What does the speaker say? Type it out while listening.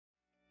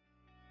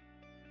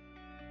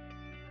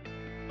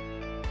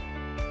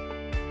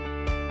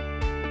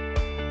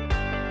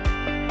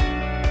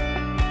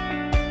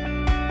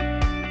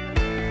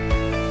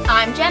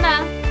I'm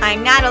Jenna.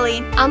 I'm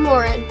Natalie. I'm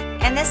Lauren.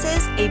 And this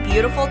is A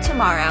Beautiful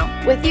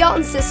Tomorrow with the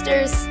Alton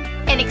Sisters.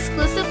 An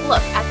exclusive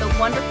look at the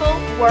wonderful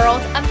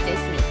world of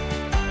Disney.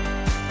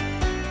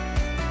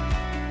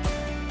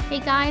 Hey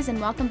guys, and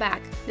welcome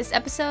back. This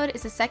episode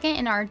is the second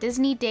in our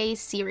Disney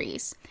Days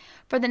series.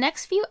 For the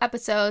next few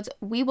episodes,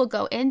 we will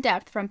go in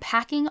depth from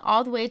packing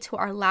all the way to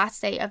our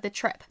last day of the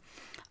trip.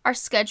 Our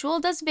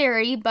schedule does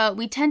vary, but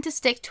we tend to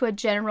stick to a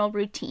general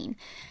routine.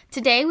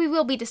 Today, we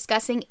will be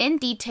discussing in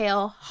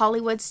detail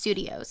Hollywood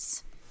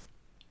Studios.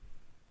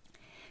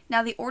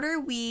 Now, the order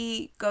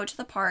we go to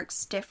the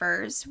parks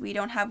differs. We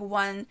don't have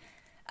one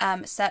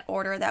set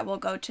order that will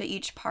go to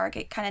each park.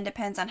 It kind of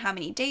depends on how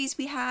many days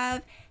we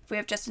have, if we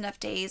have just enough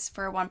days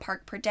for one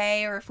park per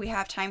day, or if we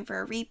have time for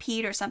a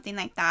repeat or something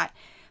like that.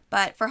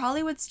 But for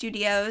Hollywood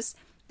Studios,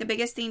 the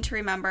biggest thing to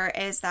remember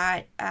is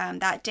that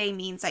that day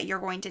means that you're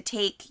going to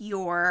take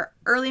your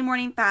early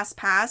morning fast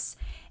pass,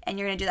 and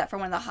you're going to do that for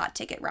one of the hot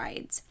ticket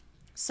rides.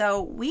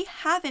 So we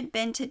haven't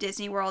been to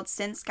Disney World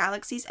since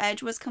Galaxy's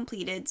Edge was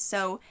completed,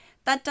 so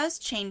that does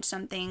change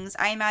some things.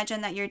 I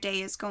imagine that your day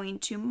is going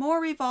to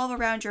more revolve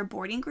around your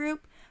boarding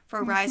group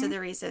for Rise of the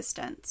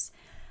Resistance.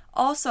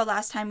 Also,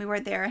 last time we were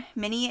there,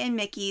 Minnie and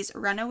Mickey's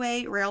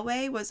Runaway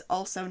Railway was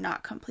also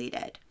not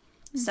completed.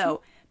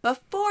 So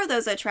before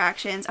those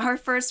attractions, our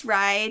first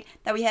ride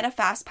that we had a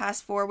fast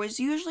pass for was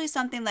usually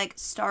something like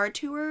Star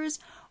Tours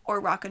or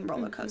Rock and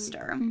Roller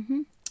Coaster.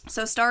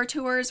 So Star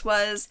Tours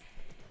was,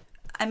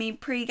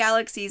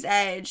 pre-Galaxy's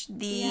Edge,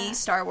 the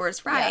Star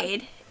Wars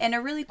ride, and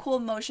a really cool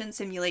motion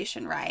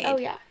simulation ride. Oh,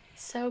 yeah.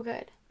 So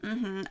good.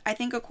 I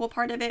think a cool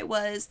part of it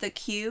was the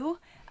queue.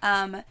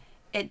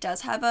 It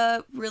does have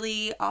a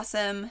really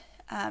awesome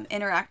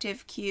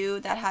interactive queue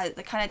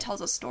that kind of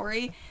tells a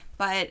story.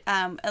 But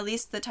at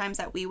least the times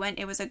that we went,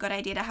 it was a good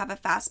idea to have a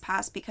fast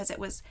pass because it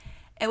was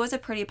a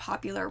pretty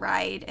popular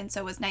ride, and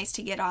so it was nice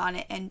to get on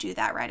it and do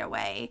that right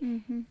away.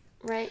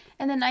 Right.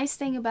 And the nice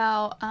thing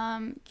about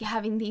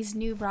having these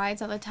new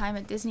rides all the time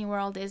at Disney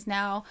World is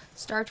now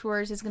Star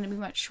Tours is going to be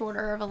much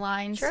shorter of a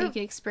line, so you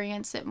can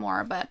experience it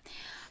more. But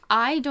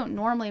I don't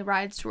normally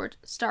ride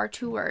Star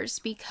Tours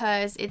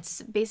because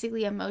it's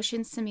basically a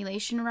motion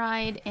simulation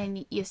ride,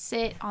 and you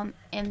sit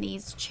in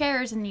these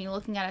chairs and you're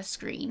looking at a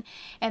screen,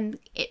 and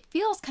it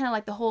feels kind of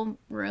like the whole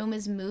room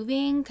is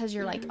moving because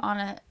you're like on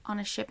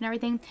a ship and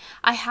everything.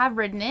 I have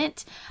ridden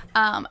it,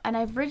 and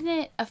I've ridden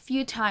it a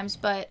few times,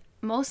 but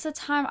most of the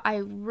time I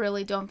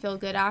really don't feel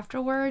good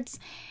afterwards,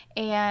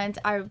 and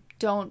I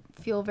don't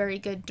feel very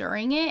good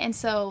during it, and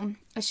so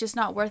it's just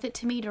not worth it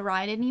to me to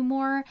ride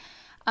anymore.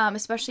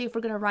 Especially if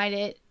we're going to ride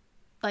it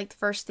like the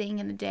first thing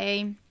in the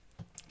day.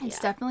 It's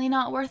definitely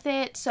not worth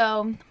it.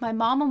 So my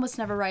mom almost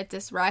never rides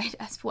this ride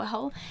as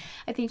well.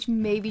 I think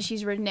maybe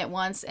she's ridden it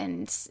once,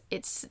 and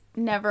it's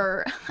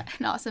never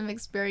an awesome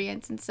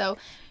experience. And so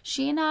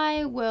she and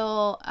I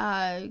will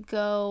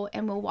go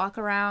and we'll walk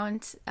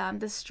around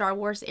the Star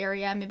Wars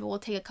area. Maybe we'll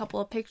take a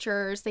couple of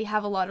pictures. They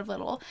have a lot of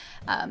little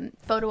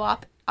photo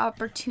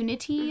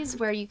opportunities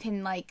where you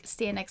can like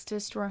stand next to a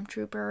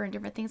stormtrooper and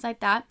different things like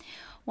that.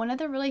 One of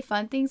the really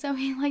fun things that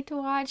we like to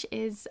watch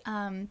is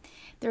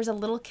there's a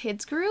little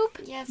kids group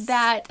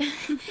that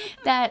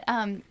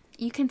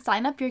you can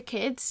sign up your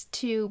kids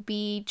to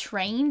be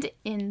trained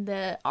in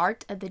the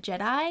art of the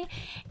Jedi,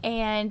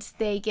 and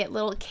they get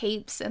little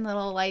capes and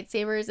little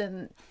lightsabers,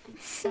 and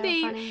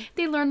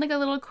they learn like a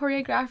little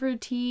choreographed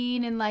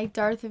routine, and like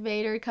Darth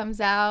Vader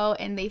comes out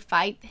and they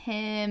fight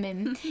him,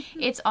 and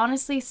it's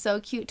honestly so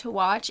cute to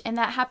watch. And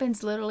that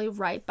happens literally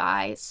right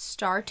by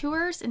Star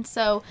Tours, and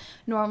so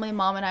normally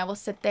Mom and I will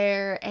sit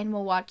there and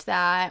we'll watch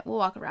that. We'll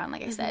walk around,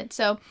 like I said.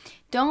 So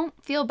don't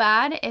feel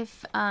bad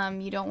if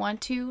you don't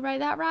want to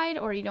ride that ride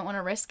or you don't want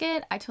to risk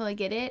it. I totally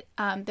get it.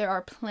 There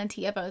are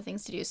plenty of other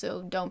things to do,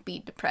 so don't be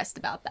depressed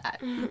about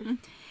that.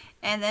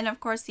 And then, of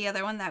course, the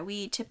other one that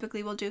we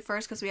typically will do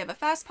first because we have a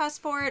fast pass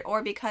for it,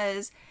 or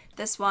because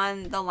this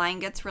one, the line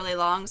gets really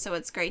long, so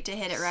it's great to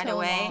hit it right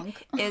away,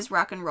 is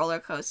Rock and Roller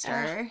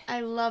Coaster. I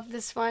love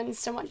this one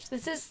so much.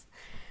 This is,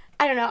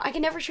 I don't know, I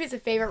can never choose a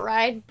favorite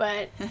ride,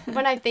 but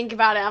when I think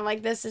about it, I'm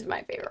like, this is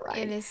my favorite ride.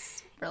 It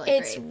is really great.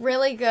 It's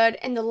really good,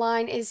 and the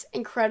line is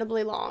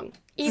incredibly long.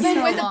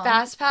 Even with the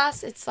fast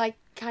pass, it's like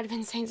kind of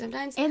insane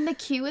sometimes. And the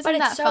queue isn't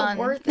that fun.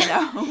 But it's so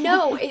worth it.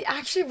 No, it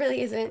actually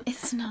really isn't.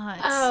 It's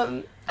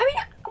not.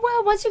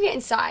 Once you get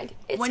inside,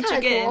 it's kind of cool.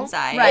 Once you get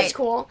inside. Right. It's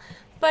cool.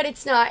 But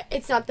it's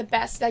not the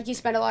best. Like, you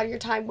spend a lot of your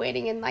time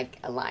waiting in, like,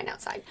 a line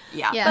outside.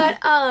 Yeah.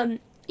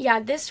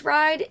 But, this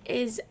ride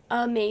is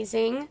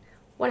amazing.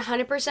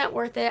 100%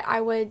 worth it. I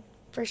would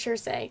for sure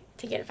say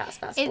to get a fast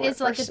pass for it.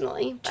 Is like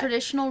a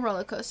traditional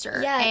roller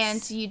coaster.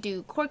 Yes. And you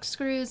do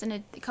corkscrews and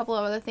a couple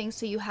of other things,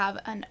 so you have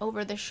an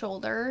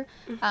over-the-shoulder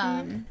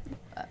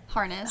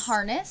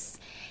harness.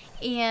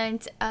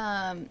 And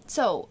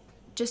so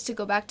just to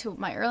go back to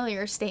my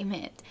earlier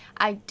statement,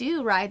 I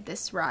do ride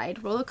this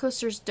ride. Roller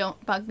coasters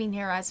don't bug me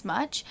near as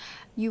much.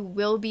 You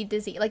will be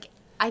dizzy. Like,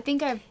 I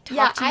think I've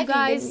talked to you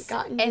guys,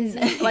 gotten and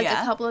dizzy. like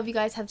a couple of you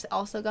guys have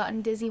also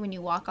gotten dizzy when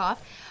you walk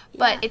off.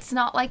 But it's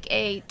not like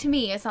to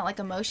me, it's not like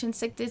a motion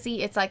sick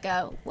dizzy. It's like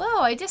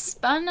whoa, I just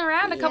spun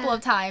around a couple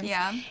of times.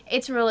 Yeah.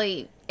 It's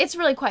really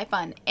quite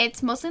fun.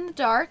 It's mostly in the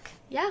dark.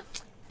 Yeah.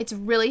 It's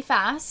really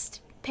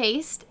fast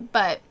paced,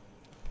 but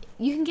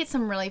you can get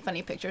some really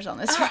funny pictures on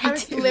this ride. I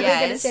was literally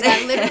going to say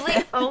that.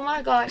 Literally, oh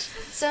my gosh.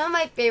 Some of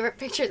my favorite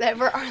pictures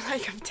ever are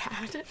like of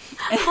Dad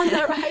on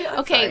the ride.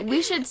 Okay,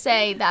 we should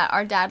say that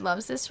our dad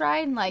loves this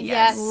ride. Like,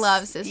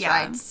 loves this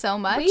ride so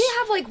much. We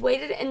have like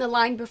waited in the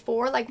line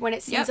before, like when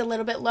it seems a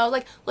little bit low,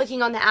 like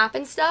looking on the app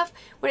and stuff.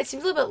 When it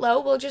seems a little bit low,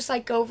 we'll just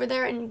like go over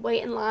there and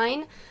wait in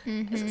line.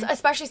 Mm-hmm.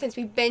 Especially since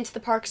we've been to the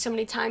park so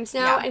many times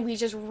now, and we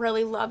just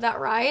really love that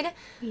ride.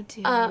 We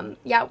do.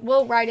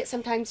 We'll ride it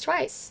sometimes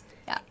twice.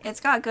 Yeah, it's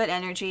got good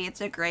energy.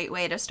 It's a great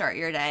way to start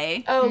your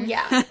day. Oh,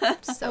 yeah.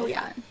 So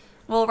fun.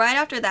 Well, right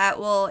after that,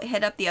 we'll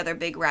hit up the other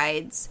big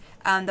rides,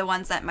 the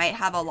ones that might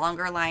have a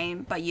longer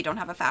line, but you don't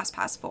have a fast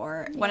pass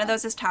for. Yeah. One of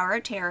those is Tower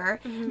of Terror,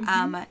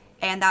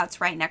 and that's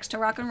right next to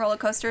Rock and Roller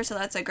Coaster, so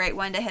that's a great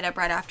one to hit up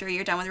right after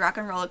you're done with Rock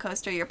and Roller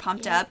Coaster. You're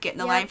pumped up, get in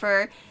the line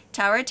for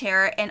Tower of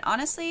Terror, and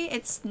honestly,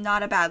 it's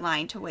not a bad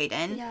line to wait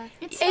in. Yeah,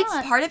 it's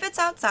part of it's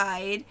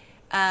outside,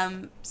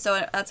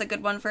 so that's a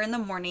good one for in the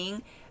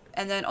morning.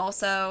 And then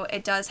also,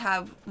 it does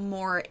have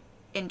more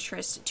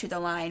interest to the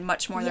line,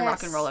 much more than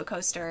Rock and Roller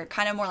Coaster.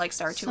 Kind of more like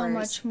Star Tours. So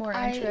much more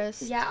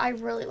interest. I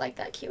really like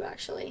that queue,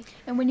 actually.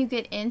 And when you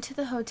get into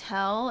the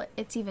hotel,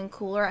 it's even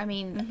cooler. I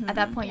mean, at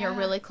that point, you're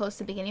really close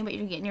to the beginning, but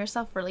you're getting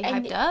yourself really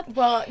hyped up.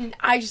 Well,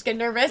 I just get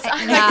nervous.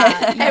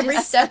 Every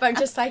step, I'm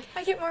just like,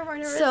 I get more and more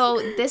nervous. So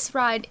this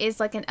ride is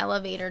like an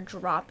elevator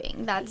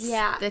dropping. That's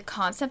the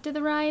concept of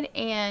the ride.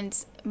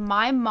 And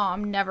my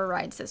mom never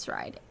rides this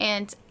ride.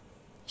 And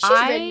she's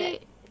ridden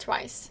it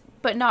twice.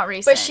 But not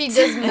recent. But she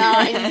does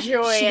not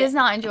enjoy it. She does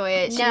not enjoy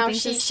it.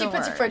 She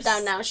puts her foot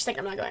down now. She's like,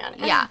 I'm not going on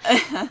it. Yeah.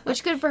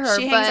 Which good for her.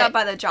 She hangs out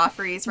by the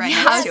Joffreys right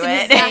next to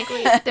it.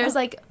 Exactly. There's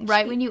like,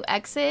 right when you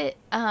exit,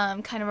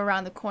 kind of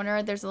around the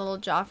corner, there's a little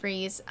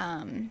Joffrey's.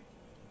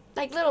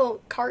 Like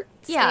little cart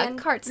stand.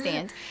 Yeah, cart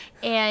stand.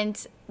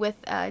 And with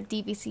a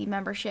DVC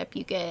membership,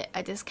 you get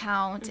a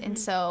discount. And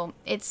so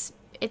it's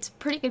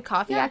pretty good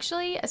coffee,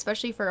 actually,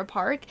 especially for a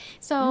park.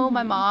 So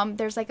my mom,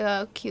 there's like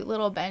a cute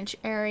little bench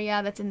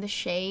area that's in the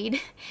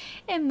shade.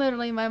 And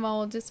literally my mom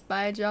will just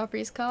buy a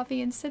Joffrey's coffee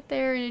and sit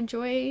there and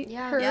enjoy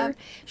her. Yep.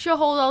 She'll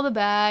hold all the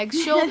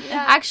bags. She'll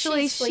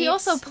actually, she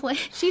also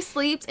she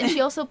sleeps and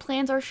she also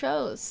plans our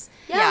shows.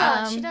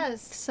 Yeah, she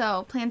does.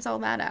 So plans all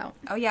that out.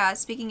 Oh yeah,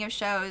 speaking of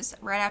shows,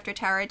 right after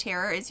Tower of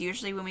Terror is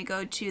usually when we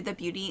go to the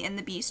Beauty and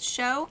the Beast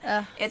show.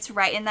 It's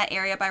right in that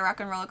area by Rock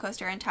and Roller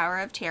Coaster and Tower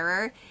of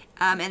Terror.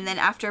 And then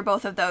after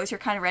both of those, you're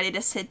kind of ready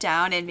to sit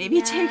down and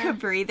maybe take a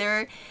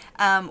breather.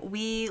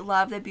 We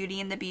love the Beauty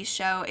and the Beast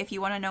show. If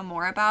you want to know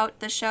more about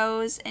the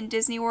shows in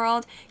Disney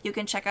World, you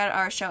can check out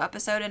our show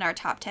episode in our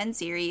Top 10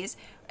 series.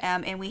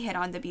 And we hit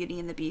on the Beauty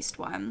and the Beast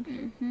one.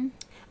 Mm-hmm.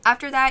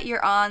 After that,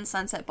 you're on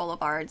Sunset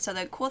Boulevard. So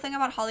the cool thing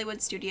about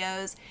Hollywood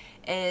Studios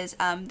is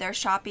their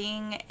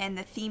shopping and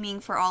the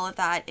theming for all of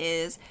that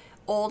is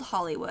old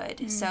Hollywood.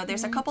 Mm-hmm. So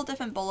there's a couple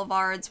different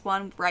boulevards,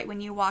 one right when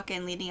you walk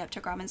in leading up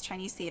to Grauman's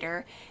Chinese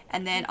Theater,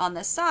 and then on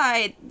the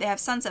side they have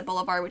Sunset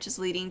Boulevard, which is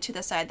leading to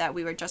the side that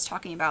we were just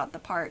talking about,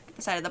 the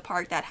side of the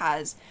park that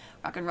has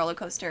Rock and Roller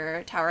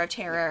Coaster, Tower of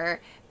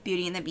Terror,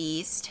 Beauty and the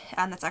Beast,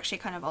 and that's actually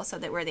kind of also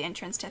where the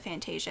entrance to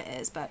Fantasia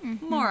is, but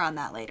more on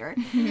that later.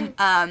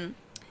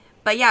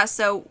 But yeah,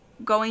 so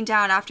going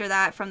down after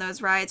that from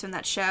those rides from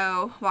that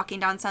show, walking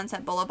down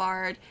Sunset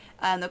Boulevard,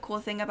 the cool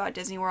thing about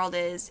Disney World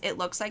is it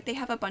looks like they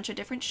have a bunch of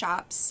different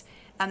shops.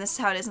 This is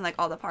how it is in like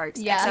all the parks,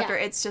 except for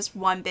it's just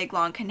one big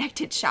long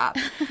connected shop.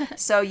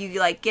 So you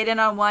like get in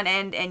on one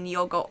end and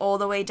you'll go all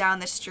the way down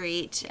the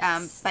street,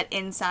 but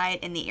inside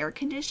in the air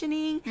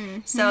conditioning. Mm-hmm.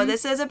 So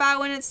this is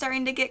about when it's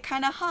starting to get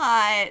kind of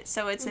hot.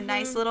 So it's a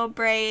nice little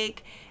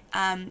break.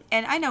 And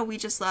I know we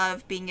just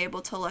love being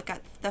able to look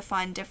at the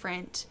fun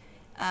different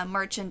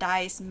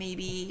merchandise.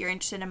 Maybe you're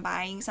interested in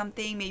buying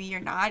something, maybe you're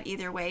not.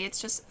 Either way,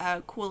 it's just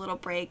a cool little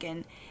break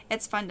and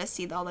it's fun to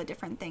see all the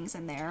different things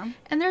in there.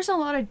 And there's a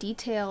lot of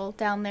detail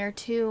down there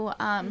too,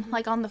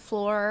 like on the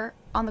floor,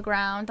 on the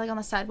ground, like on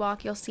the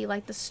sidewalk, you'll see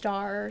like the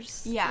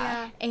stars.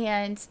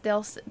 And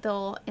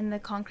they'll in the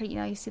concrete,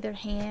 you see their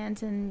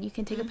hands and you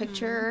can take a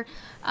picture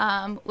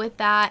with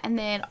that. And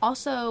then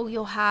also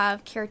you'll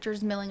have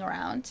characters milling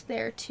around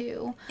there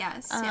too.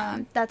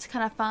 That's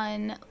kind of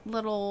fun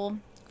little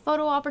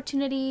photo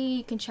opportunity.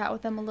 You can chat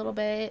with them a little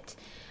bit.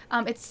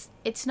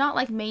 It's not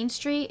like Main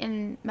Street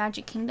in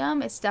Magic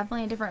Kingdom. It's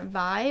definitely a different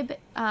vibe,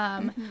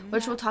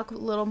 which we'll talk a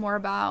little more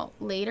about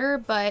later.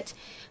 But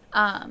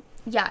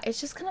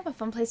it's just kind of a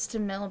fun place to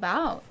mill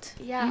about.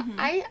 Yeah,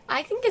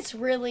 I think it's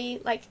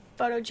really like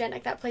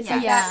photogenic, that place.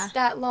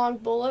 That long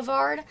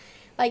boulevard,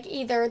 like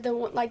either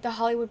the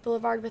Hollywood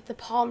Boulevard with the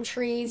palm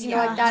trees.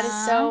 Like that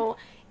is so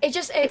It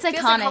feels iconic.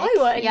 like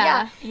Hollywood.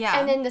 Yeah.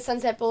 And then the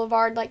Sunset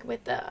Boulevard, like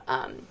with the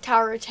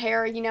Tower of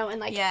Terror, you know, and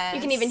like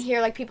you can even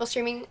hear like people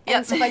streaming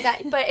and stuff like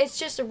that. But it's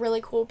just a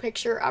really cool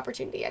picture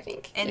opportunity, I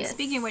think. And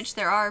speaking of which,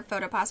 there are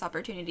PhotoPass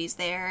opportunities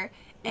there.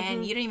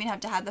 And you don't even have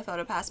to have the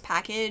PhotoPass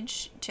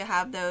package to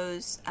have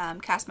those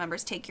cast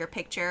members take your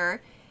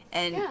picture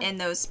and in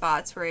those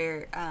spots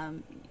where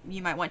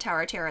you might want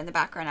Tower of Terror in the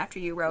background after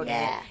you wrote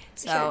it.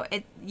 So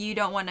you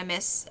don't want to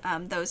miss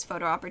those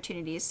photo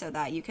opportunities so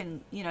that you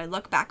can, you know,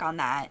 look back on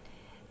that.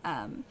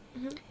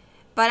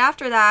 But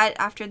after that,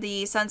 after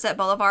the Sunset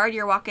Boulevard,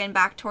 you're walking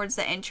back towards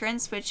the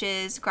entrance, which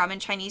is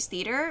Grauman Chinese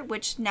Theater,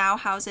 which now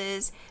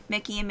houses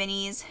Mickey and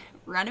Minnie's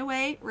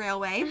Runaway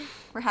Railway.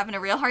 We're having a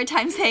real hard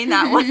time saying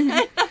that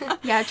one.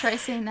 Yeah, try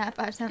saying that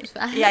 5 times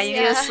fast. Yeah, you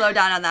need to slow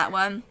down on that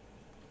one.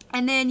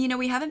 And then, you know,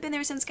 we haven't been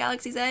there since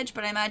Galaxy's Edge,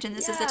 but I imagine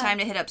this is the time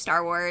to hit up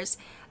Star Wars.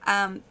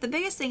 The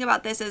biggest thing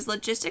about this is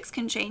logistics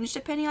can change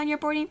depending on your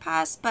boarding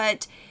pass,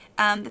 but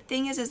the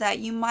thing is that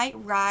you might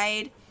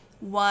ride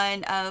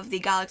one of the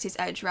Galaxy's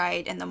Edge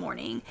ride in the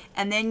morning,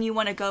 and then you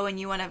want to go and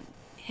you want to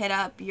hit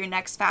up your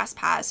next fast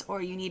pass,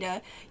 or you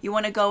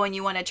want to go and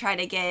you want to try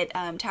to get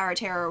Tower of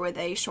Terror with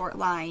a short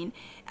line,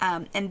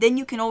 and then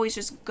you can always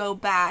just go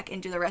back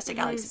and do the rest of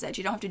Galaxy's Edge.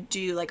 You don't have to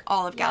do like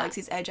all of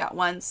Galaxy's Edge at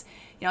once.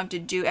 You don't have to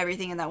do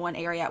everything in that one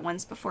area at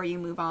once before you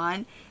move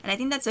on. And I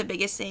think that's the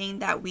biggest thing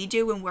that we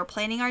do when we're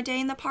planning our day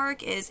in the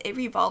park is it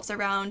revolves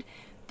around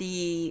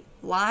the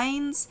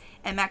lines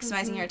and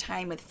maximizing your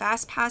time with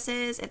fast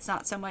passes. It's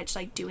not so much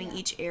like doing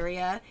each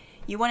area.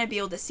 You want to be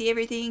able to see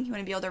everything. You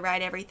want to be able to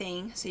ride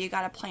everything. So you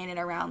got to plan it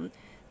around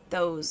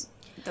those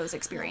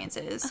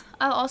experiences.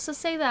 I'll also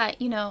say that,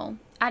 you know,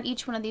 at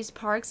each one of these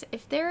parks,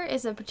 if there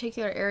is a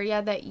particular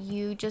area that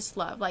you just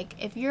love, like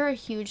if you're a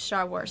huge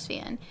Star Wars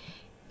fan,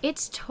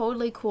 it's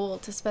totally cool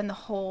to spend the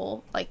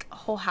whole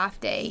half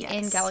day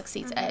in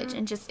Galaxy's Edge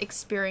and just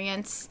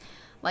experience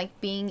like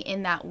being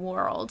in that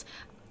world.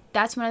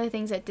 That's one of the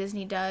things that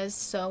Disney does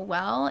so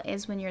well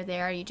is when you're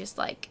there, you just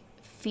like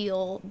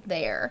feel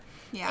there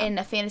in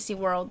a fantasy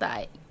world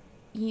that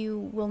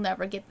you will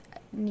never get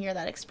near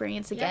that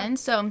experience again.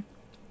 So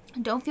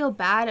don't feel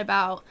bad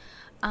about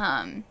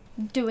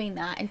doing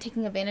that and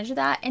taking advantage of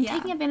that and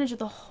taking advantage of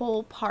the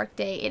whole park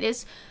day. It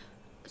is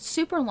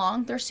super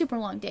long. They're super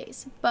long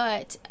days,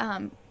 but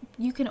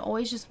you can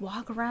always just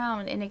walk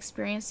around and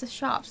experience the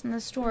shops and the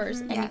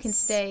stores, and you can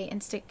stay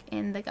and stick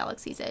in the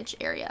Galaxy's Edge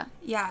area.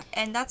 Yeah,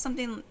 and that's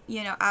something,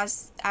 you know,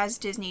 as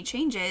Disney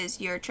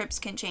changes, your trips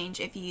can change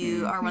if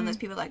you are one of those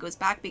people that goes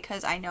back,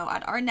 because I know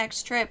at our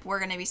next trip, we're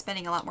going to be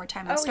spending a lot more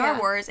time on Star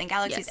Wars and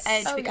Galaxy's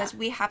Edge because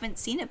we haven't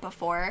seen it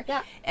before,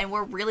 and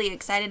we're really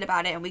excited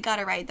about it, and we got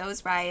to ride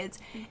those rides,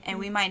 and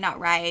we might not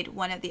ride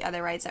one of the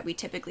other rides that we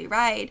typically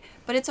ride,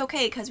 but it's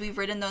okay because we've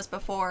ridden those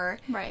before.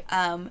 Right.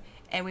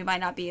 And we might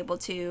not be able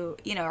to,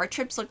 you know, our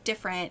trips look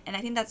different. And I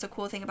think that's the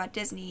cool thing about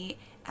Disney.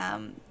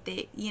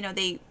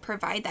 They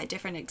provide that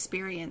different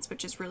experience,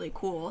 which is really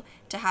cool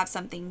to have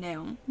something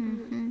new.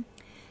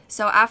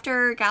 So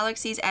after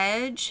Galaxy's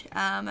Edge,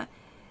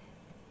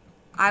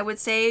 I would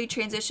say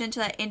transition to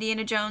that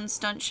Indiana Jones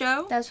stunt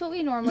show. That's what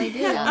we normally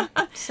do.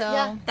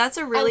 So that's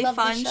a really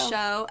fun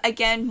show.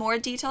 Again, more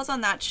details on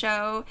that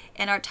show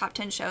in our top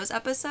 10 shows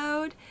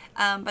episode.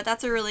 But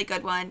that's a really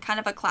good one. Kind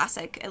of a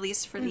classic, at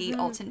least for the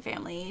Alton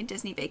family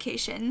Disney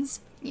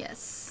vacations.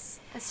 Yes.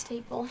 A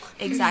staple.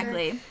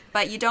 Exactly.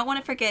 But you don't want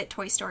to forget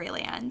Toy Story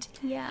Land.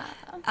 Yeah.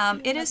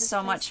 It is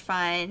so much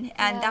fun.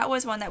 And that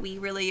was one that we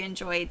really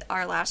enjoyed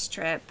our last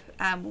trip.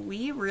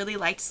 We really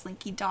liked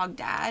Slinky Dog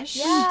Dash.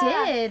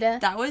 Yeah. We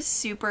did. That was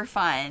super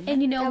fun.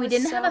 And you know, we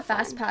didn't have a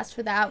fast pass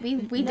for that. We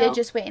did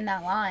just wait in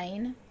that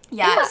line.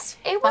 Yes.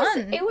 It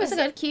was a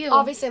good queue.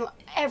 Obviously,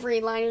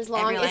 every line is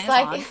long. Every line it's is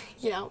like, long.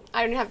 You know,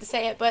 I don't have to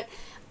say it, but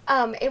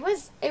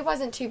it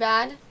wasn't too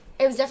bad.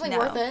 It was definitely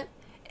worth it.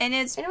 And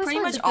it's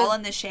pretty much all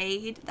in the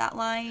shade, that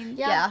line.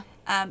 Yeah.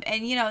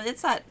 And, you know,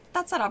 that's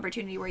that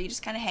opportunity where you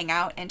just kind of hang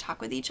out and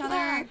talk with each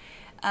other.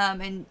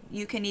 And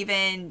you can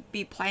even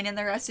be planning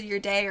the rest of your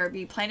day or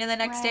be planning the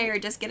next day or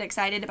just get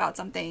excited about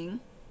something.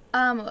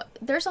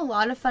 There's a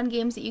lot of fun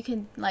games that you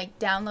can, like,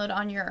 download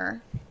on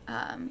your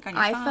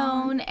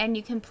iPhone, and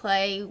you can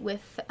play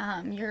with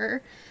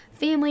your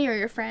family or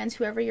your friends,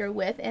 whoever you're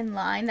with in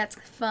line. That's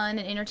fun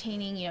and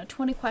entertaining, you know,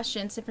 20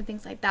 questions, different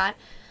things like that.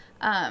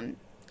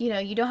 You know,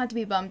 you don't have to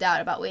be bummed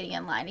out about waiting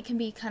in line. It can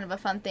be kind of a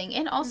fun thing.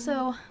 And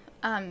also,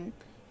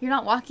 you're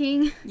not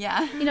walking.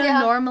 Yeah. You know,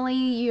 normally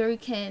you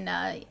can,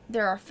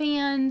 there are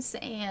fans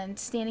and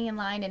standing in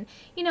line. And,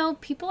 you know,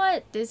 people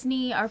at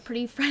Disney are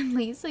pretty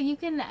friendly. So you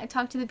can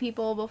talk to the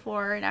people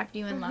before and after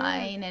you in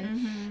line.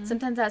 And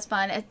sometimes that's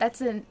fun.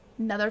 That's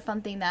another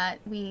fun thing that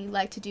we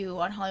like to do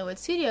on Hollywood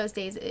Studios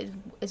days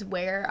is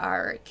wear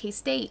our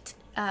K-State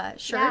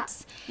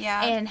shirts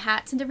and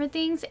hats and different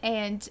things.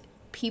 And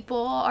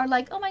people are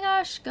like, oh my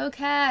gosh, go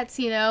Cats,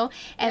 you know,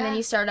 and then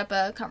you start up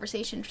a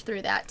conversation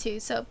through that too.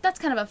 So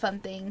that's kind of a fun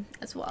thing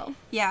as well.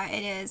 Yeah,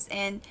 it is.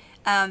 And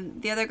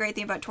The other great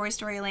thing about Toy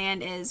Story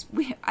Land is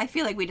I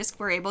feel like we just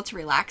were able to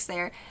relax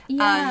there.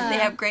 Yeah. They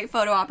have great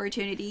photo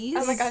opportunities.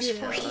 Oh my gosh,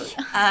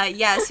 Forky.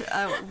 Yes,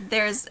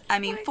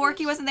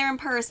 Forky wasn't there in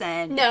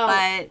person. No.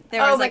 But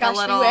there was my gosh, a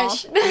little... we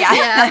wish.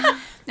 Yeah.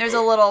 There's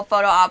a little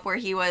photo op where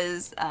he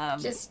was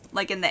just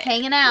like in the...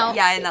 hanging out.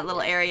 Yeah, in that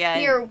little area.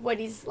 Near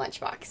Woody's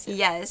lunchbox.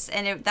 Yes,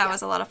 and that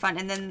was a lot of fun.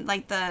 And then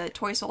like the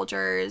toy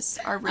soldiers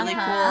are really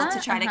cool to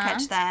try to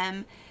catch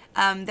them.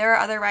 There are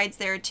other rides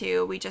there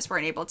too. We just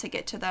weren't able to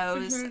get to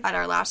those at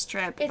our last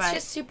trip. It's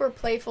just super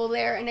playful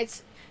there, and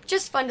it's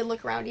just fun to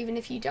look around even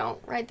if you don't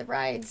ride the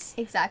rides.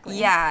 Exactly.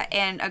 Yeah,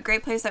 and a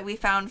great place that we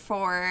found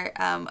for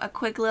a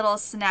quick little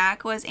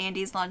snack was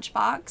Andy's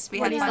Lunchbox. We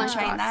had fun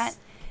trying that.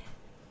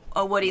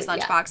 Oh, Woody's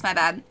Lunchbox, my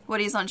bad.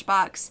 Woody's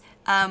Lunchbox.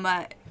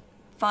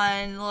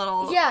 Fun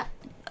little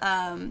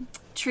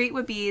treat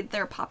would be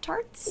their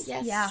Pop-Tarts.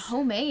 Yes. Yeah,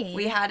 homemade.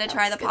 We had to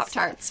try the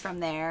Pop-Tarts from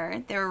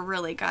there. They were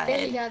really good.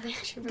 They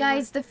actually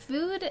Guys, the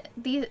food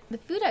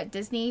at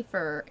Disney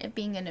for it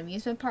being an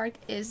amusement park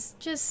is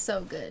just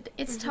so good.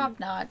 It's top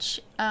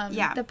notch.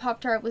 The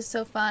Pop-Tart was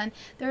so fun.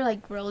 There are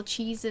like grilled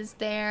cheeses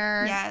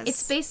there. Yes.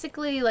 It's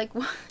basically like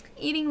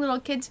eating little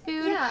kids'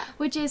 food,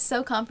 which is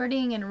so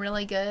comforting and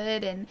really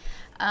good. And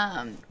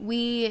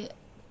we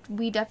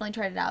definitely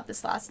tried it out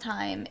this last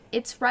time.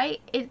 It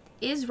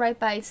is right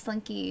by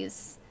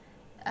Slinky's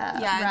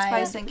it's ride.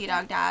 by Slinky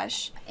Dog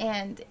Dash.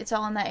 And it's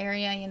all in that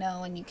area,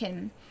 and you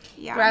can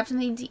grab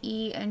something to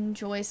eat,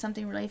 enjoy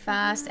something really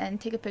fast, and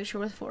take a picture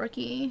with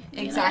Forky.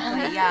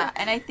 Exactly, yeah.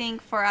 And I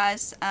think for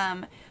us,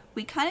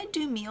 we kind of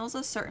do meals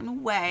a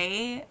certain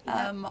way.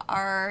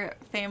 Our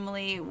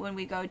family, when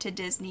we go to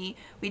Disney,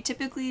 we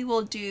typically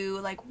will do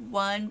like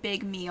one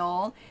big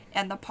meal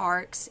in the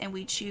parks, and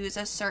we choose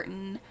a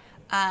certain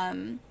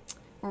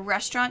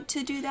restaurant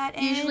to do that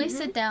in. Usually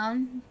sit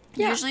down.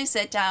 Usually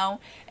sit down,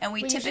 and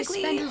we typically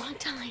spend a long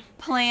time.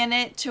 Plan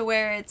it to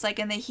where it's like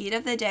in the heat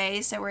of the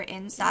day, so we're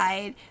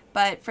inside.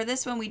 But for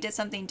this one, we did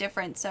something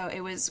different, so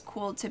it was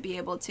cool to be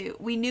able to...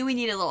 We knew we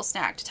needed a little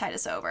snack to tide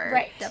us over.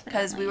 Right,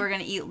 because we were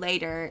going to eat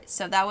later,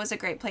 so that was a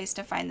great place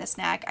to find the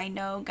snack. I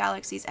know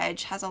Galaxy's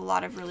Edge has a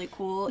lot of really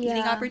cool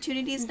eating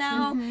opportunities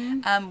now.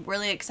 I'm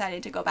really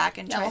excited to go back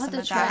and try some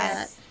of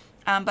that.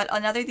 But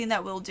another thing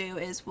that we'll do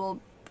is we'll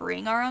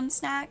bring our own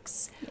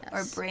snacks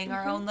or bring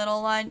our own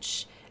little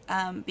lunch.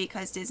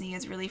 Because Disney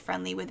is really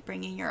friendly with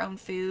bringing your own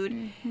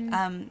food.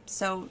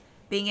 So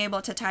being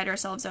able to tide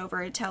ourselves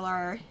over till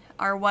our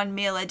one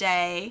meal a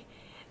day.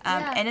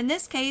 And in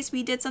this case,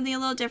 we did something a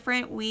little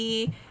different.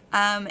 We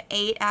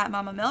ate at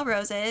Mama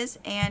Melrose's,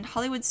 and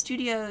Hollywood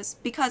Studios,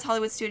 because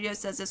Hollywood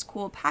Studios does this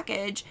cool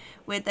package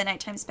with the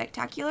Nighttime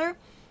Spectacular.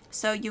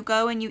 So you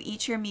go and you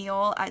eat your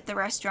meal at the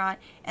restaurant,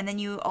 and then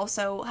you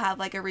also have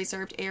like a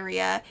reserved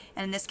area,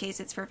 and in this case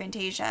it's for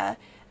Fantasia.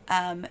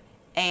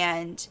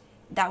 And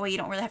that way you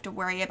don't really have to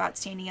worry about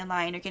standing in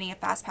line or getting a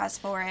fast pass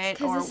for it,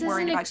 or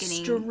worrying about getting... This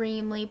is an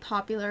extremely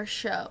popular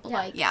show.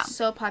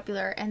 So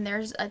popular, and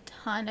there's a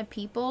ton of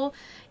people,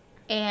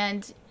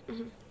 and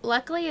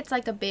luckily it's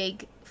like a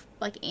big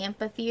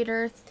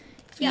amphitheater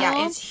feel.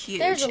 Yeah, it's huge.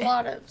 There's a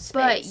lot of space.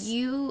 But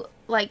you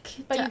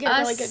get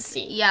a really good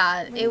seat.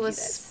 Yeah, it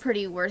was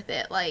pretty worth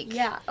it.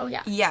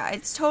 Yeah,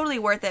 it's totally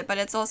worth it, but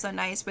it's also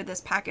nice with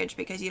this package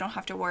because you don't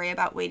have to worry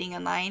about waiting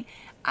in line.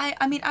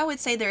 I mean, I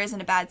would say there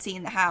isn't a bad seat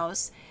in the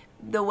house.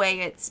 The way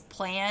it's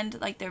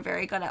planned, like they're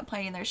very good at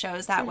planning their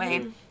shows that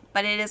way,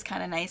 but it is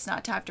kind of nice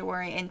not to have to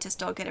worry and to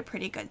still get a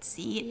pretty good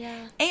seat.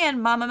 Yeah.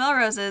 And Mama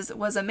Melrose's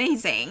was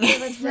amazing.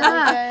 It was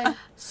really good.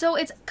 So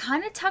it's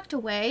kind of tucked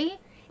away.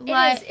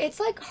 It's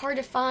like hard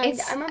to find.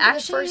 I remember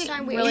the first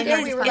time we ate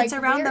there, we were it's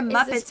like, around the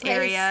where is Muppets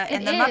area,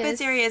 and the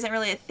Muppets area isn't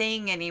really a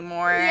thing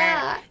anymore.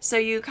 Yeah. So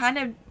you kind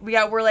of,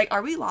 we're like,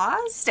 are we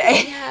lost?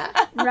 Yeah.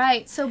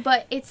 Right. So,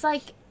 but it's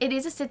like, it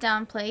is a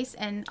sit-down place,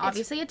 and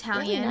obviously it's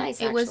Italian. Really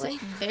nice, it was actually.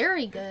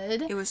 very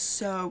good. It was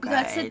so good. You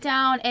got to sit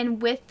down,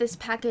 and with this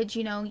package,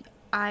 you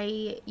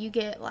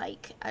get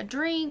like a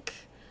drink.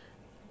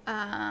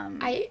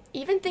 I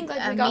even think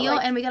like a we got meal,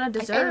 like, and we got a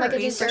dessert. like a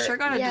we dessert. for sure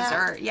got a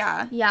dessert.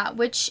 Yeah. Yeah,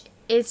 which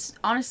is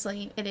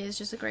honestly, it is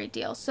just a great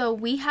deal. So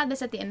we had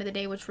this at the end of the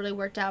day, which really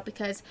worked out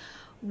because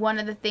one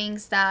of the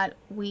things that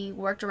we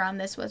worked around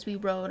this was we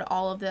rode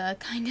all of the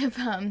kind of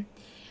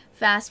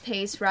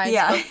fast-paced rides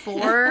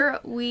before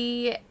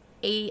we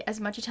ate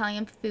as much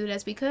Italian food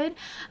as we could,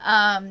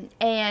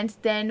 and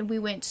then we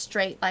went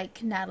straight,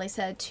 like Natalie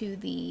said, to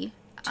the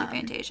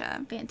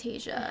Fantasia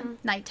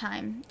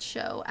nighttime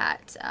show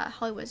at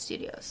Hollywood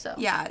Studios. So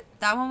yeah,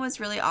 that one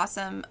was really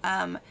awesome.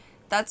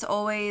 That's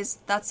always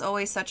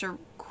such a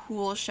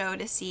cool show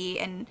to see,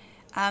 and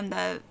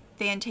the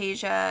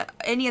Fantasia,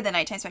 any of the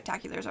nighttime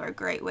spectaculars are a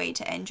great way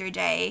to end your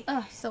day.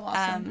 Oh, so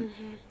awesome.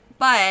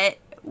 But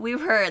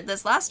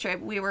this last trip,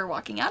 we were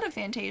walking out of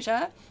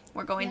Fantasia.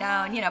 We're going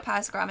down,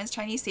 past Grauman's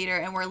Chinese Theater,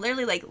 and we're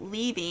literally like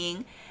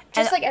leaving.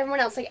 Just like everyone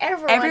else,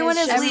 everyone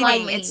is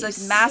leaving. Leaves, it's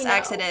like mass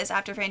exodus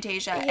after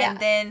Fantasia, and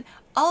then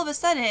all of a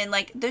sudden,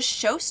 like the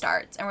show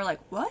starts, and we're like,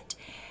 what?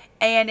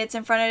 and it's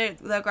in front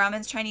of the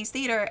Grauman's Chinese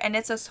Theater, and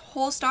it's a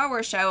whole Star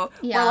Wars show.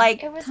 Yeah, we're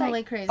like, it was totally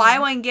like crazy. buy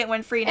one, get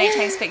one free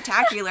nighttime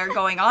spectacular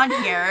going on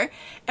here.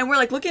 And we're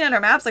like looking at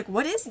our maps like,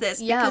 what is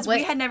this? Yeah, Because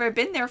we had never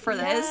been there for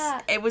this.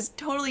 Yeah. It was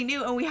totally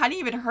new, and we hadn't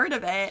even heard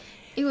of it.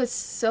 It was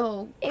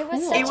so It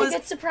was cool. such It was a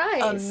good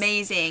surprise.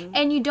 Amazing.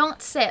 And you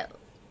don't sit.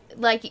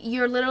 Like,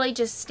 you're literally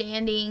just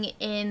standing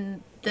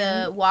in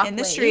the walkways,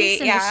 the street,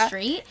 in the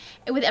street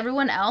with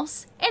everyone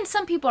else. And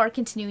some people are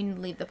continuing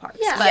to leave the parks.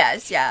 Yeah. But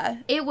Yes, yeah.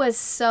 it was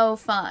so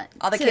fun.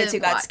 All the to kids who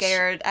got watch.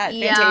 scared at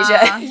Yeah.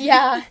 Fantasia.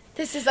 Yeah,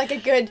 this is like a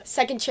good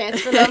second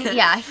chance for them.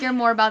 Yeah, hear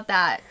more about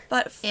that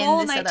But in full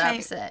this other nighttime.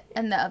 episode.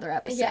 In the other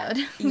episode. Yeah.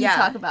 We Yeah.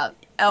 talk about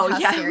Oh, how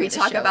yeah, scary we the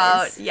talk show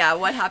about, is.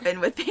 what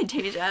happened with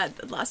Fantasia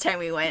the last time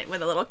we went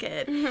with a little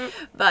kid. Mm-hmm.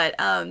 But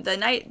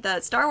the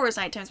Star Wars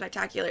Nighttime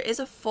Spectacular is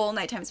a full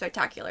nighttime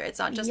spectacular. It's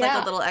not just like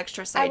Yeah. a little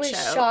extra I sideshow.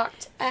 was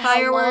shocked at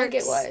how long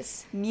it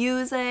was.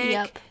 Music.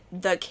 Yep.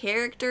 The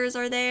characters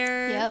are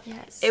there. Yep.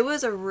 Yes. It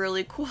was a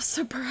really cool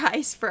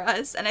surprise for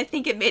us, and I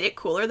think it made it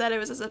cooler that it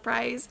was a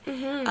surprise.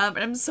 And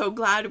I'm so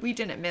glad we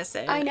didn't miss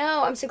it. I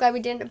know. I'm so glad we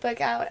didn't book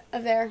out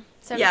of there.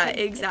 So we Yeah, could get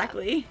that.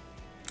 exactly.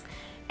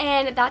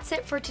 And that's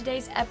it for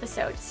today's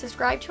episode.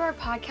 Subscribe to our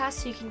podcast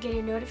so you can get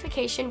a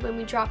notification when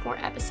we drop more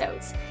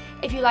episodes.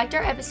 If you liked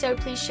our episode,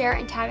 please share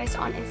and tag us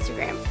on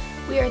Instagram.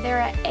 We are there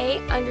at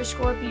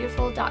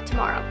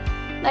a_beautiful.tomorrow.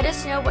 Let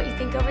us know what you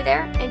think over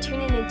there, and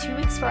tune in 2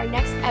 weeks for our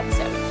next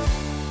episode.